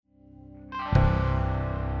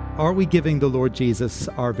Are we giving the Lord Jesus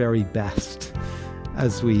our very best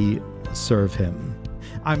as we serve him?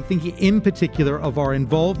 I'm thinking in particular of our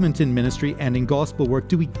involvement in ministry and in gospel work.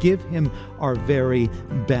 Do we give him our very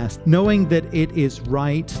best, knowing that it is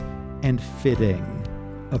right and fitting,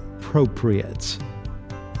 appropriate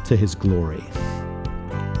to his glory?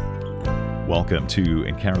 Welcome to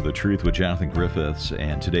Encounter the Truth with Jonathan Griffiths,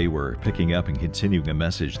 and today we're picking up and continuing a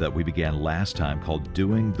message that we began last time called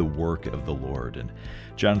Doing the Work of the Lord. And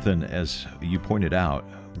Jonathan, as you pointed out,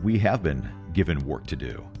 we have been given work to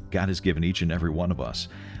do. God has given each and every one of us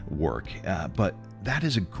work, but that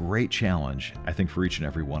is a great challenge, I think, for each and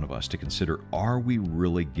every one of us to consider, are we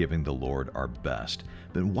really giving the Lord our best?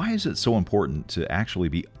 But why is it so important to actually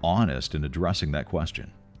be honest in addressing that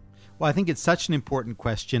question? Well, I think it's such an important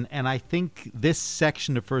question, and I think this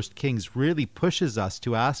section of 1 Kings really pushes us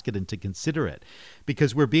to ask it and to consider it,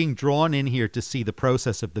 because we're being drawn in here to see the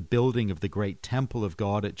process of the building of the great temple of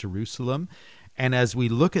God at Jerusalem. And as we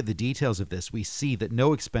look at the details of this, we see that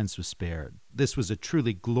no expense was spared. This was a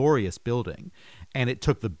truly glorious building, and it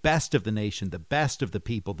took the best of the nation, the best of the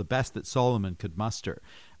people, the best that Solomon could muster.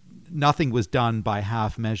 Nothing was done by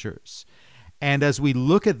half measures. And as we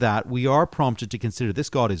look at that, we are prompted to consider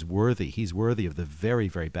this God is worthy. He's worthy of the very,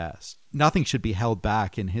 very best. Nothing should be held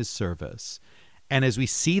back in his service. And as we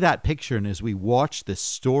see that picture and as we watch this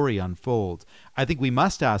story unfold, I think we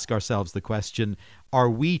must ask ourselves the question,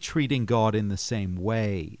 are we treating God in the same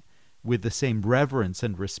way, with the same reverence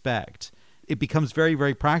and respect? It becomes very,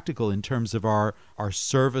 very practical in terms of our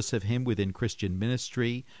service of him within Christian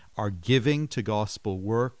ministry, our giving to gospel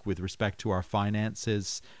work with respect to our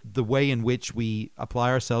finances, the way in which we apply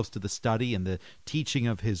ourselves to the study and the teaching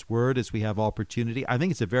of his word as we have opportunity. I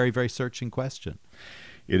think it's a very, very searching question.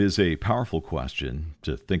 It is a powerful question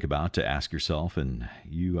to think about, to ask yourself, and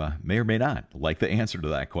you may or may not like the answer to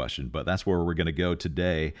that question, but that's where we're going to go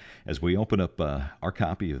today as we open up our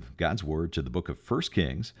copy of God's Word to the book of 1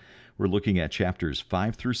 Kings. We're looking at chapters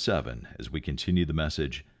 5 through 7 as we continue the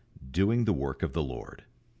message, Doing the Work of the Lord.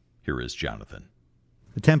 Here is Jonathan.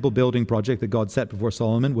 The temple building project that God set before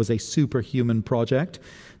Solomon was a superhuman project.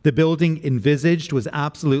 The building envisaged was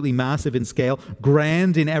absolutely massive in scale,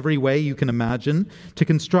 grand in every way you can imagine. To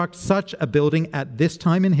construct such a building at this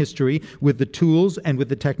time in history, with the tools and with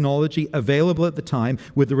the technology available at the time,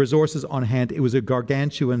 with the resources on hand, it was a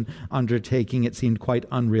gargantuan undertaking. It seemed quite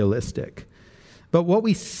unrealistic. But what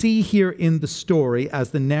we see here in the story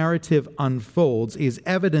as the narrative unfolds is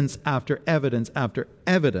evidence after evidence after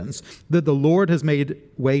evidence that the Lord has made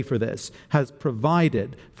way for this, has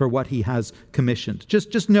provided for what he has commissioned.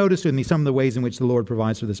 Just notice with me some of the ways in which the Lord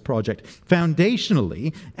provides for this project.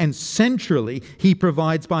 Foundationally and centrally, he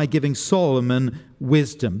provides by giving Solomon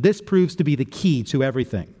wisdom. This proves to be the key to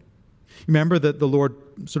everything. Remember that the Lord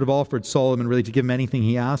sort of offered Solomon really to give him anything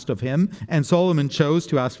he asked of him, and Solomon chose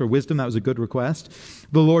to ask for wisdom. That was a good request.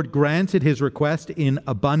 The Lord granted his request in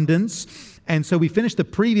abundance, and so we finished the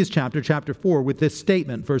previous chapter, chapter 4, with this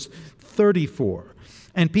statement, verse 34.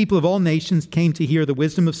 And people of all nations came to hear the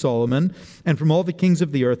wisdom of Solomon, and from all the kings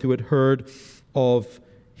of the earth who had heard of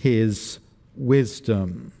his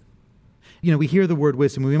wisdom. You know, we hear the word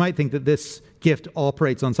wisdom, and we might think that this gift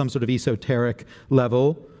operates on some sort of esoteric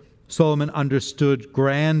level. Solomon understood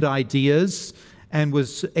grand ideas and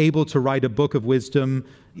was able to write a book of wisdom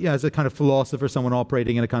as a kind of philosopher, someone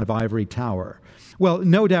operating in a kind of ivory tower. Well,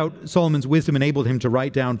 no doubt Solomon's wisdom enabled him to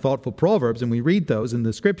write down thoughtful proverbs, and we read those in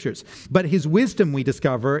the scriptures. But his wisdom, we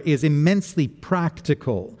discover, is immensely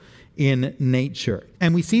practical in nature.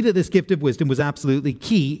 And we see that this gift of wisdom was absolutely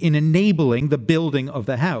key in enabling the building of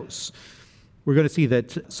the house. We're going to see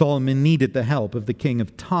that Solomon needed the help of the king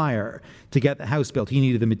of Tyre to get the house built. He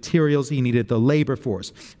needed the materials, he needed the labor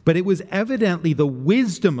force. But it was evidently the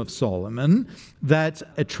wisdom of Solomon that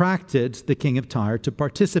attracted the king of Tyre to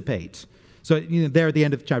participate. So there at the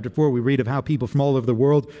end of chapter 4, we read of how people from all over the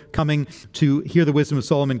world coming to hear the wisdom of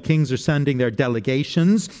Solomon. Kings are sending their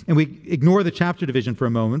delegations. And we ignore the chapter division for a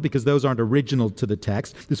moment because those aren't original to the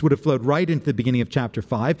text. This would have flowed right into the beginning of chapter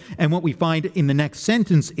 5. And what we find in the next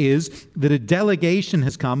sentence is that a delegation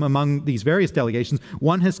has come among these various delegations.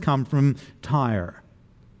 One has come from Tyre.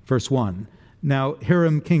 Verse 1. Now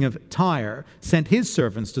Hiram, king of Tyre, sent his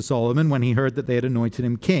servants to Solomon when he heard that they had anointed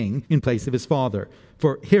him king in place of his father.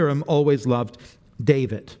 For Hiram always loved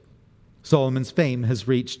David. Solomon's fame has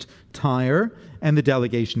reached Tyre, and the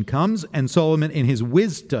delegation comes, and Solomon, in his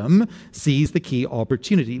wisdom, sees the key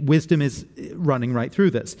opportunity. Wisdom is running right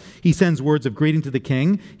through this. He sends words of greeting to the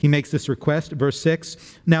king. He makes this request, verse 6,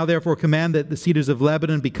 "Now therefore command that the cedars of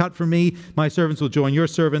Lebanon be cut for me. My servants will join your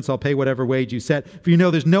servants. I'll pay whatever wage you set. For you know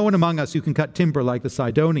there's no one among us who can cut timber like the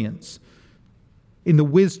Sidonians." In the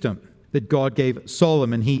wisdom that God gave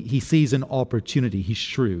Solomon, he sees an opportunity. He's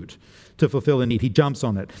shrewd to fulfill a need. He jumps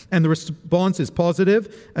on it. And the response is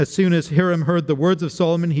positive. As soon as Hiram heard the words of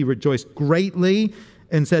Solomon, he rejoiced greatly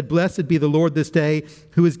and said, "Blessed be the Lord this day,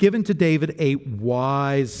 who has given to David a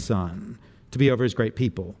wise son to be over his great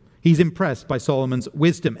people." He's impressed by Solomon's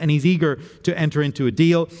wisdom, and he's eager to enter into a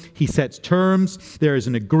deal. He sets terms. There is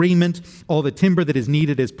an agreement. All the timber that is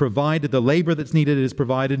needed is provided. The labor that's needed is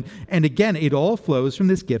provided. And again, it all flows from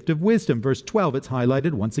this gift of wisdom. Verse 12, it's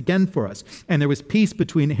highlighted once again for us. And there was peace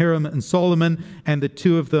between Hiram and Solomon, and the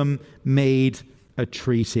two of them made a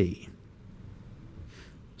treaty.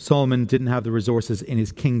 Solomon didn't have the resources in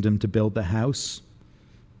his kingdom to build the house.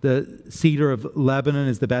 The cedar of Lebanon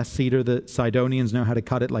is the best cedar. The Sidonians know how to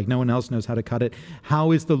cut it like no one else knows how to cut it. How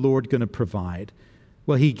is the Lord going to provide?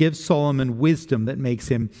 Well, he gives Solomon wisdom that makes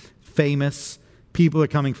him famous. People are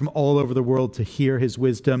coming from all over the world to hear his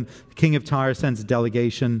wisdom. The king of Tyre sends a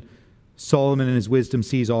delegation. Solomon in his wisdom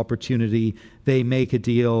sees opportunity. They make a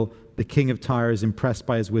deal. The king of Tyre is impressed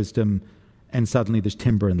by his wisdom, and suddenly there's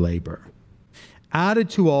timber and labor. Added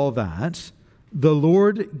to all that, the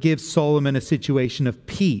Lord gives Solomon a situation of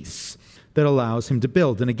peace that allows him to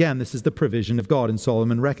build. And again, this is the provision of God, and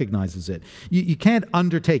Solomon recognizes it. You can't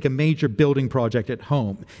undertake a major building project at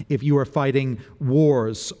home if you are fighting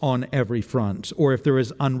wars on every front or if there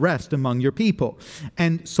is unrest among your people.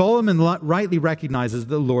 And Solomon rightly recognizes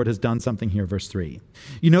that the Lord has done something here, verse 3.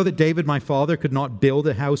 You know that David, my father, could not build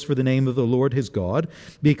a house for the name of the Lord his God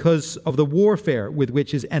because of the warfare with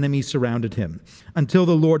which his enemies surrounded him, until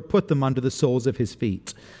the Lord put them under the soles of his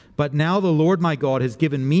feet. But now the Lord my God has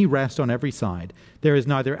given me rest on every side. There is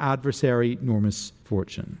neither adversary nor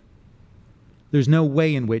misfortune. There's no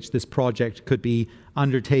way in which this project could be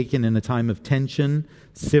undertaken in a time of tension,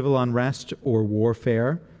 civil unrest, or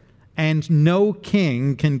warfare. And no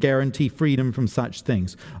king can guarantee freedom from such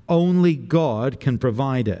things. Only God can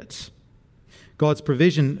provide it. God's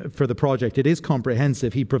provision for the project, it is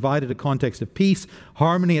comprehensive. He provided a context of peace,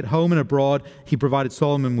 harmony at home and abroad. He provided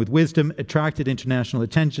Solomon with wisdom, attracted international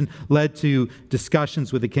attention, led to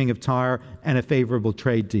discussions with the king of Tyre, and a favorable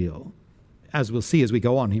trade deal. As we'll see as we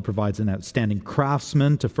go on, he provides an outstanding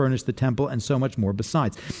craftsman to furnish the temple and so much more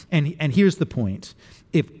besides. And here's the point.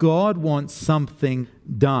 If God wants something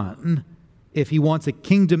done, if he wants a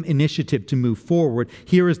kingdom initiative to move forward,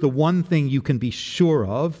 here is the one thing you can be sure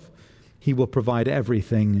of. He will provide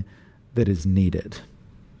everything that is needed.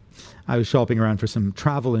 I was shopping around for some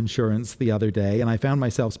travel insurance the other day, and I found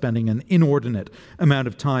myself spending an inordinate amount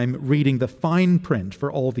of time reading the fine print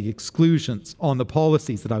for all the exclusions on the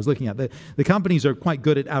policies that I was looking at. The companies are quite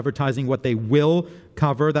good at advertising what they will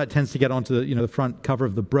cover. That tends to get onto the front cover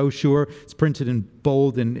of the brochure. It's printed in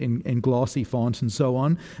bold and in glossy font and so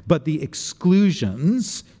on. But the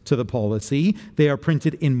exclusions to the policy, they are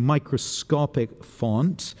printed in microscopic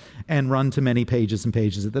font and run to many pages and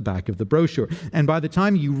pages at the back of the brochure. And by the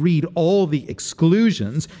time you read all the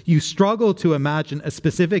exclusions, you struggle to imagine a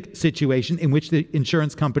specific situation in which the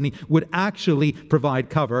insurance company would actually provide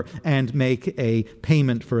cover and make a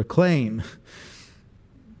payment for a claim.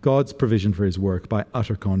 God's provision for his work, by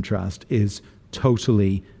utter contrast, is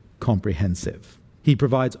totally comprehensive. He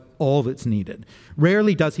provides all that's needed.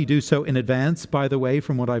 Rarely does he do so in advance, by the way,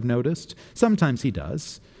 from what I've noticed. Sometimes he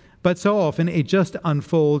does. But so often it just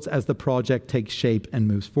unfolds as the project takes shape and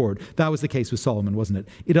moves forward. That was the case with Solomon, wasn't it?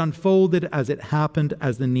 It unfolded as it happened,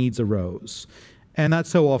 as the needs arose. And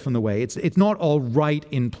that's so often the way. It's not all right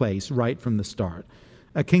in place right from the start.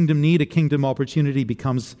 A kingdom need, a kingdom opportunity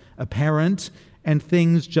becomes apparent, and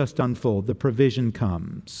things just unfold. The provision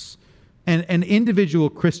comes. And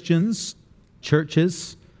individual Christians,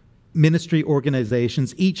 churches, ministry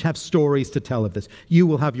organizations, each have stories to tell of this. You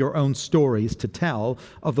will have your own stories to tell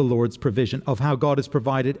of the Lord's provision, of how God has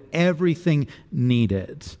provided everything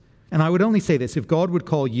needed. And I would only say this, if God would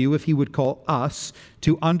call you, if he would call us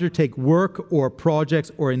to undertake work or projects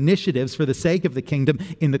or initiatives for the sake of the kingdom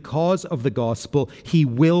in the cause of the gospel, he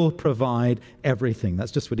will provide everything.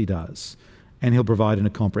 That's just what he does. And he'll provide in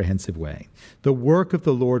a comprehensive way. The work of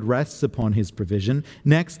the Lord rests upon his provision.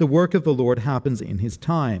 Next, the work of the Lord happens in his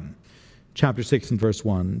time. Chapter 6 and verse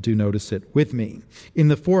 1, do notice it with me. In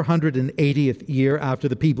the 480th year after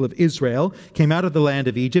the people of Israel came out of the land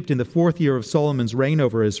of Egypt, in the 4th year of Solomon's reign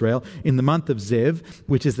over Israel, in the month of Ziv,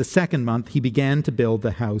 which is the 2nd month, he began to build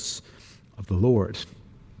the house of the Lord.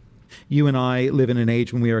 You and I live in an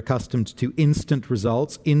age when we are accustomed to instant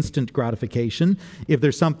results, instant gratification. If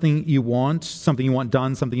there's something you want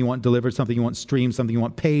done, something you want delivered, something you want streamed, something you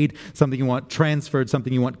want paid, something you want transferred,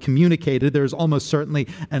 something you want communicated, there's almost certainly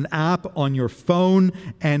an app on your phone,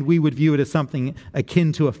 and we would view it as something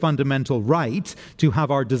akin to a fundamental right to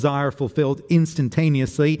have our desire fulfilled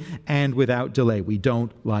instantaneously and without delay. We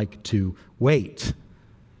don't like to wait.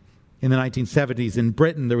 In the 1970s in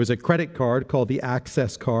Britain, there was a credit card called the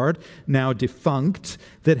Access Card, now defunct,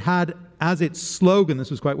 that had as its slogan, this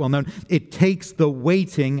was quite well known, "It takes the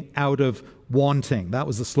waiting out of wanting." That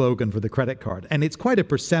was the slogan for the credit card. And it's quite a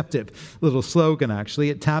perceptive little slogan, actually.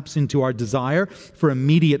 It taps into our desire for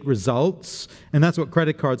immediate results. And that's what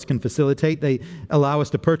credit cards can facilitate. They allow us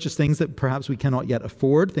to purchase things that perhaps we cannot yet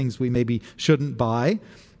afford, things we maybe shouldn't buy.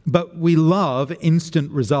 But we love instant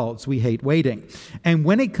results. We hate waiting. And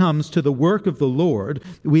when it comes to the work of the Lord,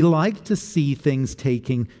 we like to see things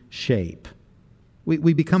taking shape.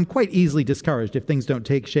 We become quite easily discouraged if things don't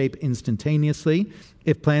take shape instantaneously,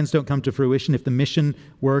 if plans don't come to fruition, if the mission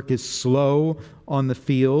work is slow on the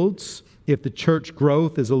fields, if the church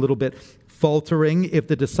growth is a little bit faltering, if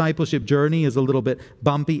the discipleship journey is a little bit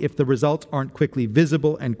bumpy, if the results aren't quickly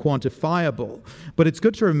visible and quantifiable. But it's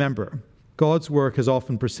good to remember, God's work has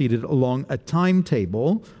often proceeded along a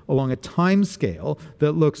timetable, along a time scale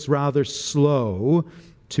that looks rather slow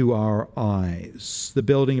to our eyes. The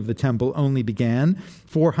building of the temple only began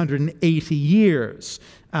 480 years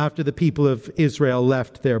after the people of Israel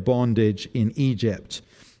left their bondage in Egypt.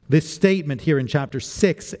 This statement here in chapter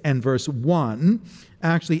 6 and verse 1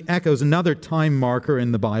 actually echoes another time marker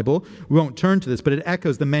in the Bible. We won't turn to this, but it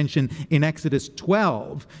echoes the mention in Exodus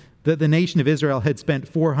 12 that the nation of Israel had spent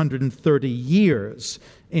 430 years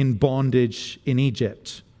in bondage in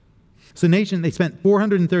Egypt. So the nation, they spent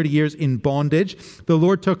 430 years in bondage. The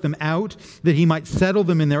Lord took them out that he might settle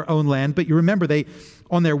them in their own land. But you remember,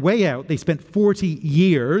 on their way out, they spent 40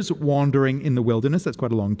 years wandering in the wilderness. That's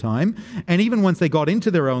quite a long time. And even once they got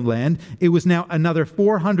into their own land, it was now another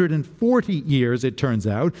 440 years, it turns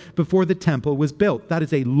out, before the temple was built. That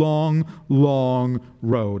is a long, long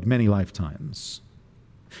road, many lifetimes.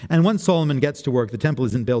 And once Solomon gets to work, the temple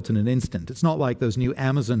isn't built in an instant. It's not like those new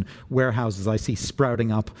Amazon warehouses I see sprouting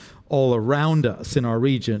up all around us in our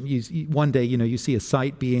region. One day, you see a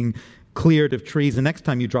site being cleared of trees. The next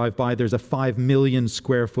time you drive by, there's a 5 million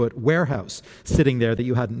square foot warehouse sitting there that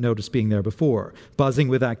you hadn't noticed being there before, buzzing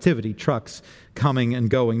with activity, trucks coming and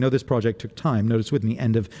going. No, this project took time. Notice with me,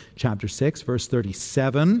 end of chapter 6, verse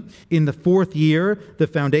 37. In the 4th year, the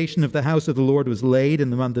foundation of the house of the Lord was laid in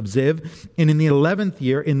the month of Ziv. And in the 11th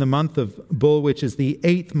year, in the month of Bul, which is the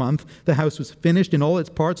 8th month, the house was finished in all its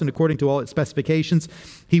parts and according to all its specifications.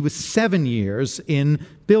 He was 7 years in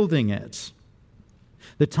building it.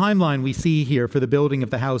 The timeline we see here for the building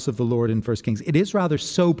of the house of the Lord in 1 Kings, it is rather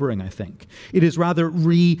sobering, I think. It is rather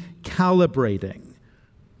recalibrating.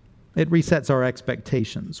 It resets our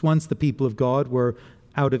expectations. Once the people of God were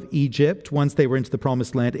out of Egypt, once they were into the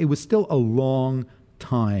promised land, it was still a long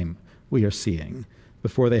time, we are seeing,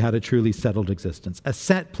 before they had a truly settled existence. A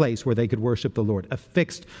set place where they could worship the Lord, a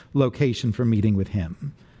fixed location for meeting with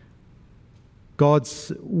him.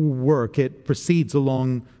 God's work, it proceeds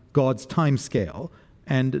along God's time scale,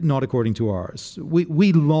 and not according to ours.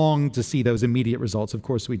 We long to see those immediate results. Of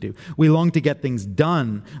course we do. We long to get things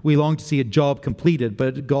done. We long to see a job completed,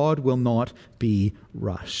 but God will not be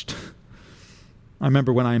rushed. I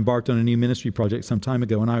remember when I embarked on a new ministry project some time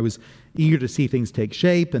ago, and I was eager to see things take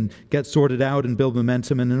shape and get sorted out and build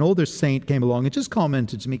momentum, and an older saint came along and just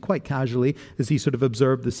commented to me quite casually as he sort of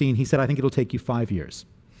observed the scene. He said, "I think it'll take you 5 years."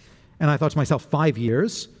 And I thought to myself, 5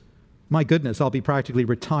 years? My goodness, I'll be practically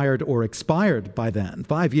retired or expired by then.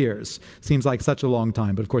 5 years seems like such a long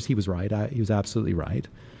time, but of course he was right. He was absolutely right.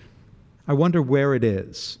 I wonder where it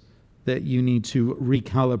is that you need to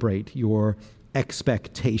recalibrate your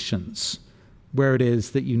expectations, where it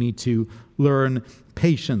is that you need to learn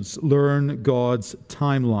patience, learn God's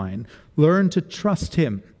timeline, learn to trust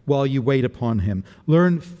him while you wait upon him,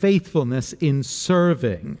 learn faithfulness in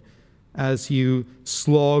serving as you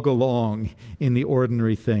slog along in the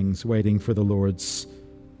ordinary things, waiting for the Lord's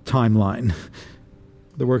timeline.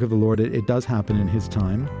 The work of the Lord, it does happen in his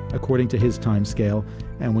time, according to his time scale,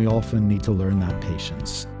 and we often need to learn that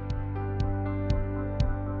patience.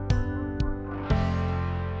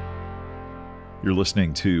 You're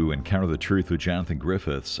listening to Encounter the Truth with Jonathan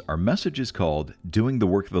Griffiths. Our message is called Doing the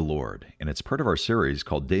Work of the Lord, and it's part of our series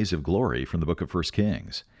called Days of Glory from the book of 1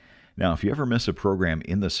 Kings. Now, if you ever miss a program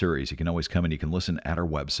in the series, you can always come and you can listen at our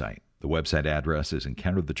website. The website address is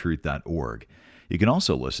encounterthetruth.org. You can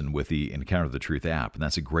also listen with the Encounter the Truth app, and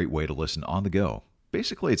that's a great way to listen on the go.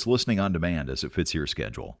 Basically, it's listening on demand as it fits your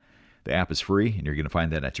schedule. The app is free, and you're going to find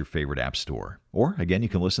that at your favorite app store. Or, again, you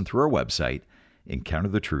can listen through our website,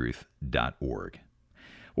 encounterthetruth.org.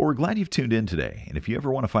 Well, we're glad you've tuned in today, and if you ever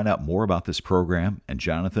want to find out more about this program and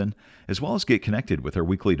Jonathan, as well as get connected with our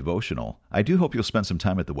weekly devotional, I do hope you'll spend some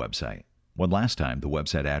time at the website. One last time, the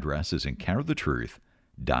website address is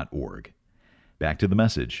encounterthetruth.org. Back to the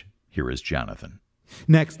message. Here is Jonathan.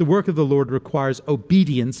 Next, the work of the Lord requires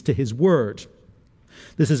obedience to his word.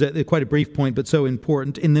 This is quite a brief point, but so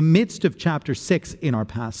important. In the midst of chapter 6 in our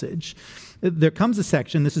passage, there comes a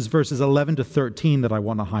section, this is verses 11 to 13 that I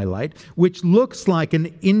want to highlight, which looks like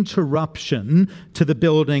an interruption to the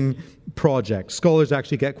building project. Scholars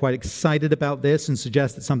actually get quite excited about this and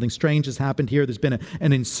suggest that something strange has happened here. There's been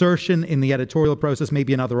an insertion in the editorial process.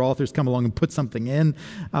 Maybe another author's come along and put something in.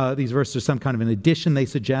 These verses are some kind of an addition, they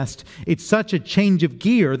suggest. It's such a change of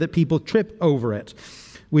gear that people trip over it.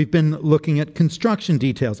 We've been looking at construction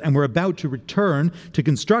details, and we're about to return to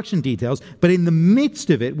construction details, but in the midst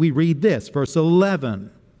of it, we read this, verse 11.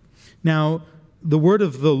 Now, the word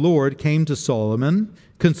of the Lord came to Solomon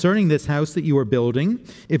concerning this house that you are building.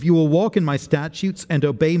 If you will walk in my statutes and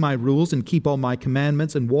obey my rules and keep all my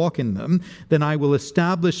commandments and walk in them, then I will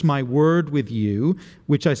establish my word with you,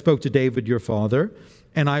 which I spoke to David your father,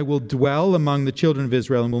 and I will dwell among the children of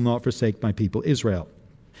Israel and will not forsake my people Israel.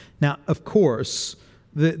 Now, of course,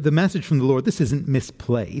 the message from the Lord, this isn't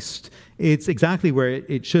misplaced. It's exactly where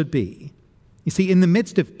it should be. You see, in the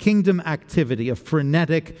midst of kingdom activity, a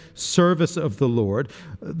frenetic service of the Lord,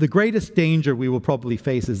 the greatest danger we will probably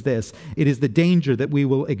face is this. It is the danger that we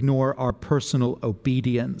will ignore our personal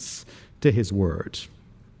obedience to his word.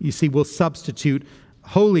 You see, we'll substitute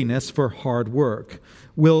holiness for hard work.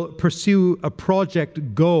 We'll pursue a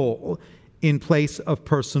project goal in place of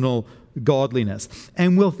personal godliness.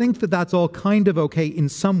 And we'll think that that's all kind of okay in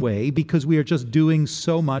some way because we are just doing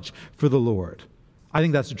so much for the Lord. I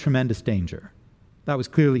think that's a tremendous danger. That was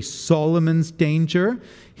clearly Solomon's danger.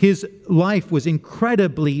 His life was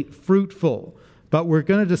incredibly fruitful, but we're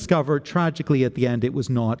going to discover tragically at the end it was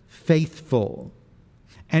not faithful.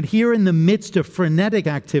 And here in the midst of frenetic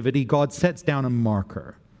activity, God sets down a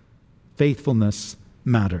marker. Faithfulness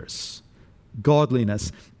matters.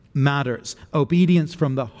 Godliness matters. Obedience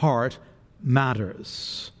from the heart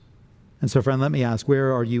matters. And so, friend, let me ask,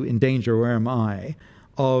 where are you in danger, where am I,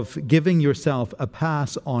 of giving yourself a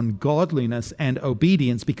pass on godliness and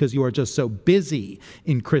obedience because you are just so busy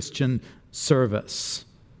in Christian service?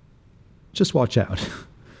 Just watch out.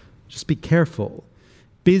 Just be careful.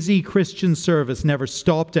 Busy Christian service never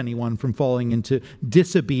stopped anyone from falling into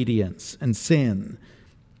disobedience and sin.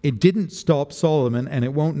 It didn't stop Solomon, and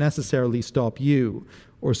it won't necessarily stop you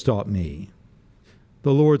or stop me.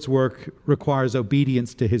 The Lord's work requires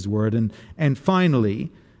obedience to his word. And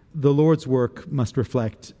finally, the Lord's work must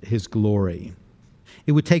reflect his glory.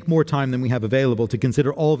 It would take more time than we have available to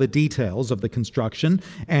consider all the details of the construction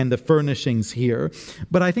and the furnishings here.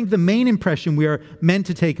 But I think the main impression we are meant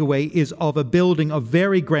to take away is of a building of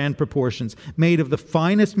very grand proportions, made of the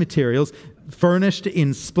finest materials, furnished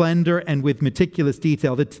in splendor and with meticulous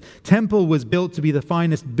detail. The temple was built to be the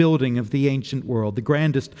finest building of the ancient world, the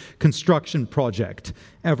grandest construction project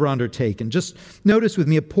ever undertaken. Just notice with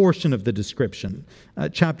me a portion of the description.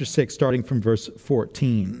 Chapter 6, starting from verse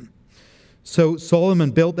 14. So Solomon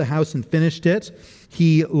built the house and finished it.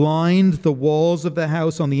 He lined the walls of the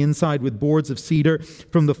house on the inside with boards of cedar.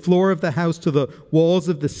 From the floor of the house to the walls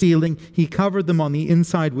of the ceiling, he covered them on the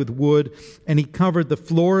inside with wood, and he covered the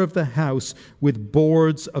floor of the house with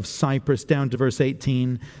boards of cypress, down to verse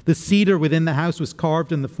 18. The cedar within the house was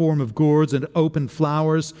carved in the form of gourds and open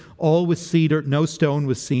flowers, all with cedar, no stone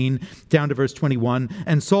was seen, down to verse 21.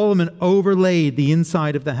 And Solomon overlaid the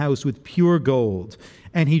inside of the house with pure gold.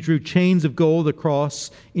 And he drew chains of gold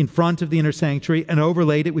across in front of the inner sanctuary and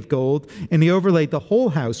overlaid it with gold. And he overlaid the whole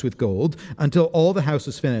house with gold until all the house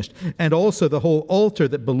was finished. And also the whole altar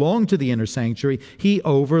that belonged to the inner sanctuary, he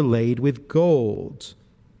overlaid with gold.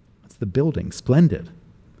 That's the building, splendid.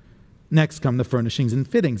 Next come the furnishings and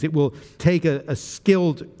fittings. It will take a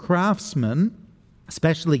skilled craftsman,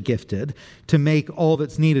 especially gifted, to make all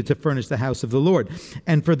that's needed to furnish the house of the Lord.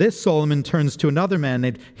 And for this, Solomon turns to another man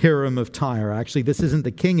named Hiram of Tyre. Actually, this isn't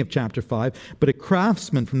the king of chapter 5, but a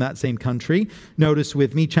craftsman from that same country. Notice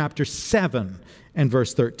with me chapter 7 and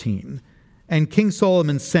verse 13. And King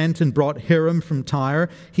Solomon sent and brought Hiram from Tyre.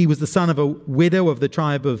 He was the son of a widow of the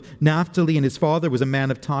tribe of Naphtali, and his father was a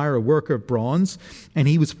man of Tyre, a worker of bronze. And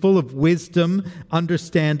he was full of wisdom,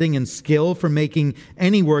 understanding, and skill for making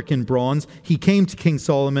any work in bronze. He came to King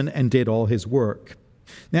Solomon and did all his work.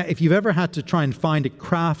 Now, if you've ever had to try and find a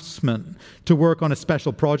craftsman to work on a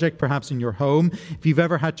special project, perhaps in your home, if you've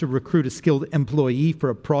ever had to recruit a skilled employee for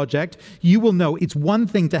a project, you will know it's one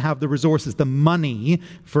thing to have the resources, the money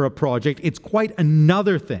for a project. It's quite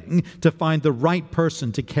another thing to find the right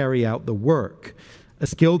person to carry out the work. A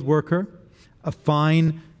skilled worker, a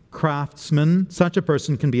fine craftsman, such a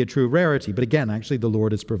person can be a true rarity. But again, actually, the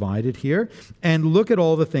Lord has provided here. And look at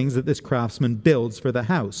all the things that this craftsman builds for the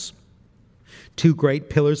house. 2 great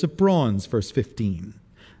pillars of bronze, verse 15.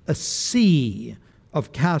 A sea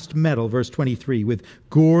of cast metal, verse 23, with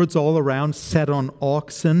gourds all around, set on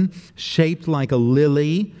oxen, shaped like a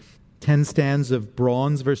lily. 10 stands of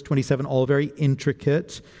bronze, verse 27, all very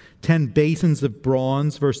intricate. 10 basins of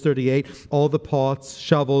bronze, verse 38. All the pots,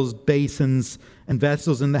 shovels, basins, and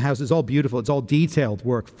vessels in the house is all beautiful. It's all detailed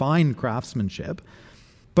work, fine craftsmanship.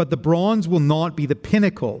 But the bronze will not be the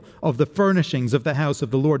pinnacle of the furnishings of the house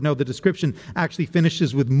of the Lord. No, the description actually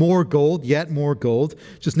finishes with more gold, yet more gold.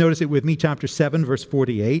 Just notice it with me, chapter 7, verse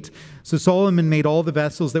 48. So Solomon made all the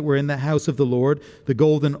vessels that were in the house of the Lord, the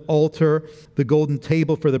golden altar, the golden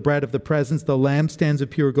table for the bread of the presence, the lampstands of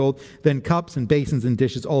pure gold, then cups and basins and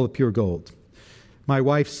dishes, all of pure gold. My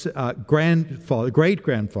wife's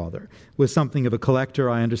great-grandfather was something of a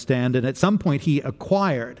collector, I understand, and at some point he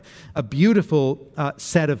acquired a beautiful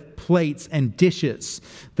set of plates and dishes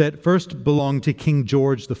that first belonged to King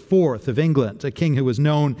George IV of England, a king who was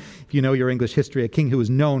known, if you know your English history, a king who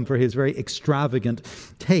was known for his very extravagant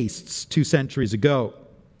tastes 2 centuries ago.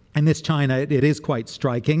 And this china, it is quite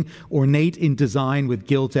striking, ornate in design with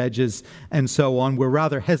gilt edges and so on. We're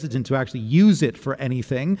rather hesitant to actually use it for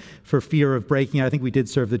anything for fear of breaking it. I think we did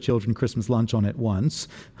serve the children Christmas lunch on it once.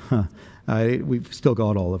 We've still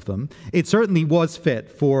got all of them. It certainly was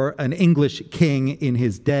fit for an English king in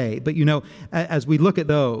his day. But you know, as we look at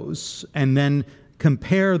those and then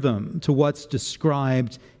compare them to what's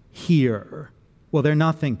described here, well, they're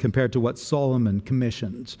nothing compared to what Solomon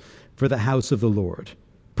commissioned for the house of the Lord.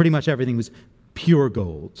 Pretty much everything was pure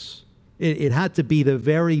golds. It had to be the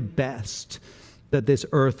very best that this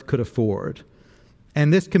earth could afford.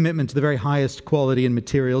 And this commitment to the very highest quality in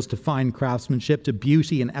materials, to fine craftsmanship, to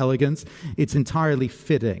beauty and elegance, it's entirely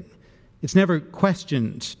fitting. It's never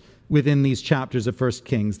questioned within these chapters of 1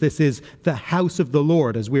 Kings. This is the house of the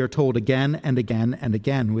Lord, as we are told again and again and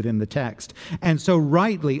again within the text. And so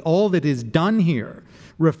rightly, all that is done here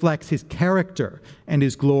reflects his character and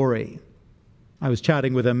his glory. I was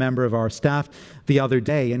chatting with a member of our staff the other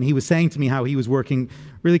day, and he was saying to me how he was working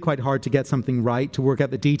really quite hard to get something right, to work out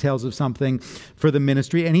the details of something for the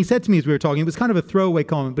ministry. And he said to me as we were talking, it was kind of a throwaway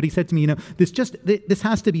comment, but he said to me, this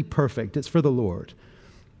has to be perfect. It's for the Lord.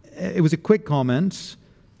 It was a quick comment,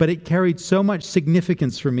 but it carried so much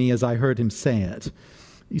significance for me as I heard him say it.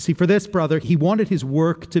 You see, for this brother, he wanted his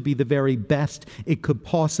work to be the very best it could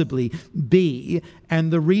possibly be, and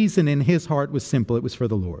the reason in his heart was simple. It was for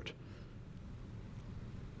the Lord.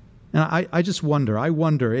 And I just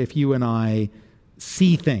wonder, if you and I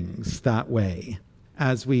see things that way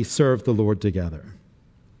as we serve the Lord together.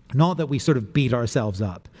 Not that we sort of beat ourselves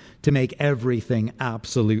up to make everything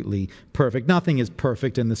absolutely perfect. Nothing is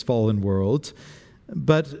perfect in this fallen world.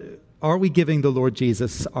 But are we giving the Lord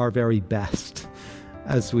Jesus our very best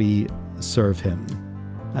as we serve him,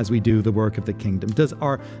 as we do the work of the kingdom? Does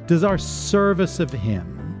our service of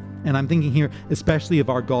him, and I'm thinking here especially of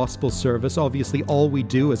our gospel service. Obviously, all we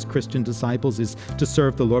do as Christian disciples is to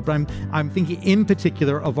serve the Lord. But I'm thinking in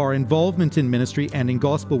particular of our involvement in ministry and in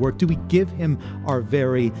gospel work. Do we give him our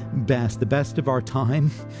very best, the best of our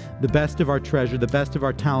time, the best of our treasure, the best of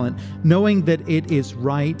our talent, knowing that it is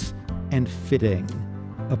right and fitting,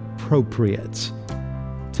 appropriate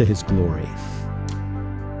to his glory?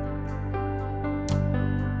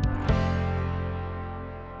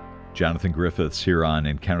 Jonathan Griffiths here on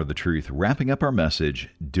Encounter the Truth, wrapping up our message,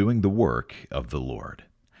 Doing the Work of the Lord.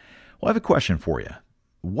 Well, I have a question for you.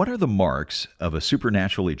 What are the marks of a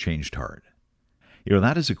supernaturally changed heart? You know,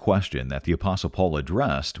 that is a question that the Apostle Paul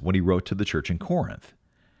addressed when he wrote to the church in Corinth.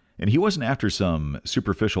 And he wasn't after some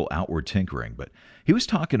superficial outward tinkering, but he was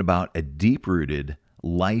talking about a deep-rooted,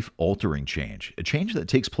 life-altering change, a change that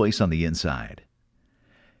takes place on the inside.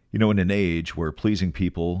 You know, in an age where pleasing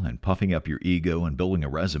people and puffing up your ego and building a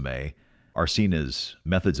resume are seen as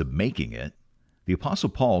methods of making it, the Apostle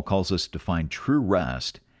Paul calls us to find true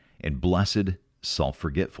rest in blessed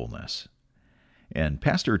self-forgetfulness. And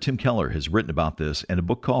Pastor Tim Keller has written about this in a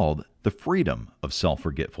book called The Freedom of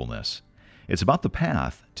Self-Forgetfulness. It's about the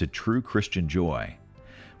path to true Christian joy.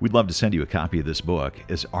 We'd love to send you a copy of this book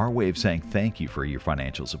as our way of saying thank you for your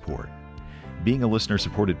financial support. Being a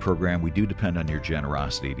listener-supported program, we do depend on your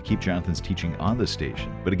generosity to keep Jonathan's teaching on this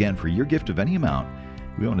station. But again, for your gift of any amount,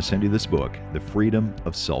 we want to send you this book, The Freedom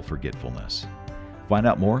of Self-Forgetfulness. Find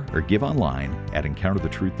out more or give online at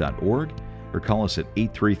encounterthetruth.org or call us at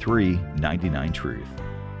 833-99-TRUTH.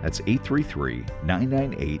 That's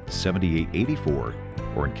 833-998-7884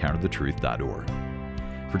 or encounterthetruth.org.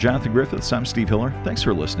 For Jonathan Griffiths, I'm Steve Hiller. Thanks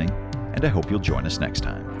for listening, and I hope you'll join us next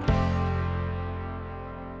time.